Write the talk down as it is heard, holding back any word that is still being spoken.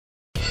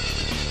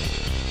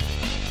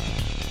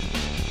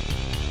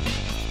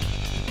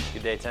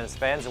Good day, tennis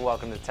fans, and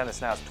welcome to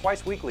Tennis Now's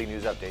twice-weekly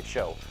news update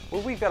show,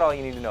 where we've got all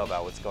you need to know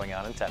about what's going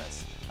on in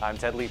tennis. I'm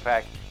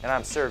LePak, and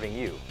I'm serving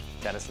you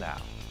Tennis Now.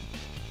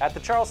 At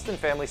the Charleston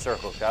Family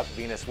Circle Cup,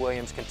 Venus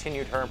Williams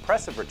continued her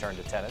impressive return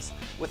to tennis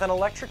with an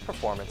electric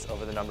performance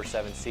over the number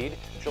 7 seed,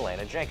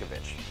 Jelena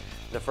Jankovic.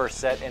 The first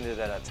set ended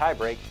in a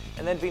tiebreak,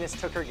 and then Venus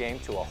took her game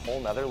to a whole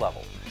nother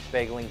level,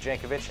 bageling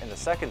Jankovic in the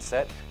second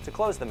set to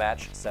close the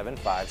match 7-5,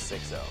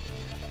 6-0.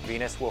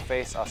 Venus will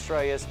face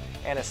Australia's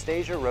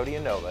Anastasia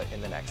Rodionova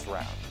in the next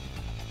round.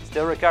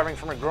 Still recovering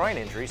from a groin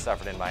injury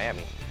suffered in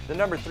Miami, the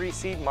number 3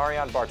 seed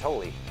Marion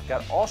Bartoli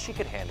got all she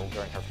could handle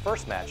during her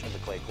first match of the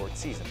clay court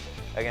season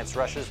against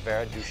Russia's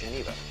Vera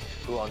Dushaniva,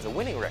 who owns a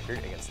winning record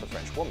against the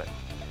French woman.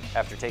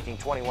 After taking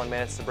 21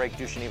 minutes to break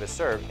Dushaniva's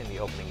serve in the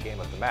opening game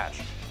of the match,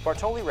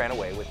 Bartoli ran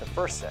away with the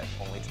first set,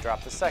 only to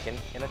drop the second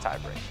in a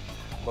tiebreak.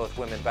 Both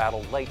women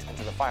battled late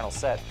into the final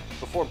set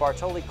before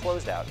Bartoli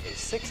closed out a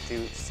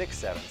 6-2,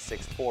 6-7,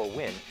 6-4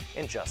 win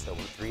in just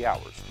over 3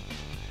 hours.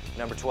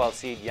 Number 12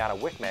 seed Jana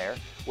Wickmeyer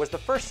was the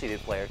first-seeded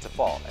player to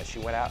fall as she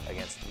went out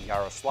against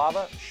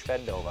Yaroslava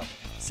Shvedova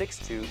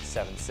 6-2,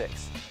 7-6.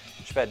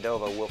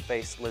 Shvedova will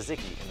face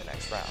Lazicki in the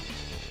next round.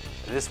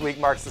 This week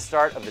marks the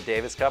start of the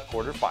Davis Cup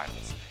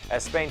quarterfinals.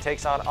 As Spain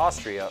takes on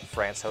Austria,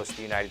 France hosts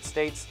the United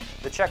States,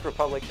 the Czech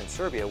Republic and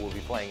Serbia will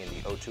be playing in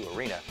the O2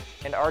 Arena,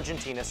 and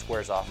Argentina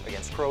squares off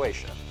against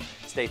Croatia.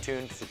 Stay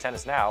tuned to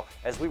Tennis Now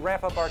as we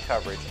ramp up our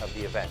coverage of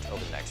the event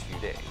over the next few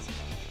days.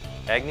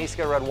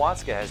 Agnieszka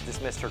Radwanska has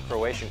dismissed her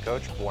Croatian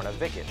coach Borna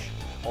Vikic,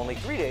 only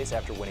 3 days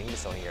after winning the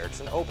Sony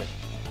Ericsson Open.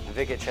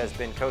 Vikic has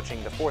been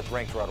coaching the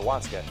 4th-ranked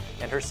Radwanska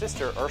and her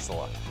sister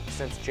Ursula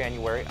since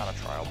January on a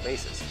trial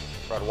basis.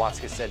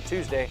 Radwanska said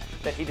Tuesday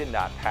that he did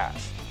not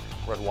pass.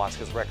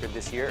 Radwanska's record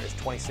this year is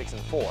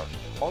 26-4,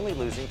 only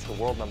losing to the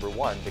world number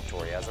 1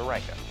 Victoria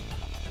Azarenka.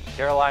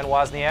 Caroline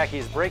Wozniacki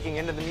is breaking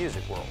into the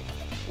music world.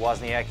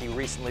 Wozniacki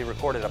recently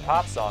recorded a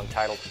pop song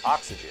titled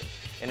Oxygen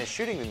and is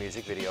shooting the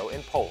music video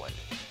in Poland.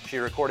 She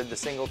recorded the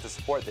single to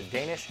support the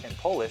Danish and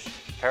Polish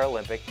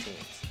Paralympic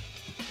teams.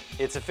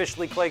 It's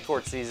officially clay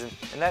court season,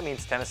 and that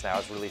means Tennis Now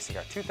is releasing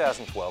our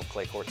 2012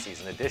 clay court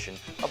season edition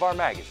of our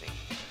magazine.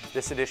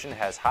 This edition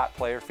has hot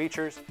player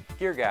features,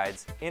 gear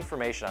guides,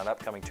 information on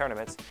upcoming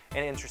tournaments,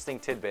 and interesting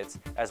tidbits,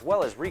 as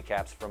well as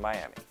recaps from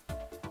Miami.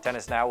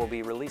 Tennis Now will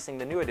be releasing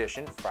the new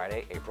edition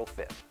Friday, April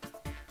 5th.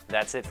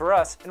 That's it for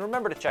us, and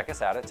remember to check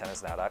us out at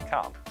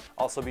tennisnow.com.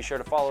 Also be sure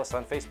to follow us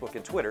on Facebook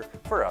and Twitter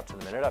for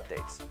up-to-the-minute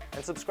updates,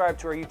 and subscribe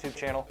to our YouTube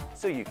channel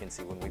so you can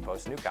see when we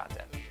post new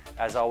content.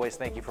 As always,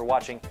 thank you for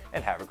watching,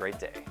 and have a great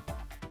day.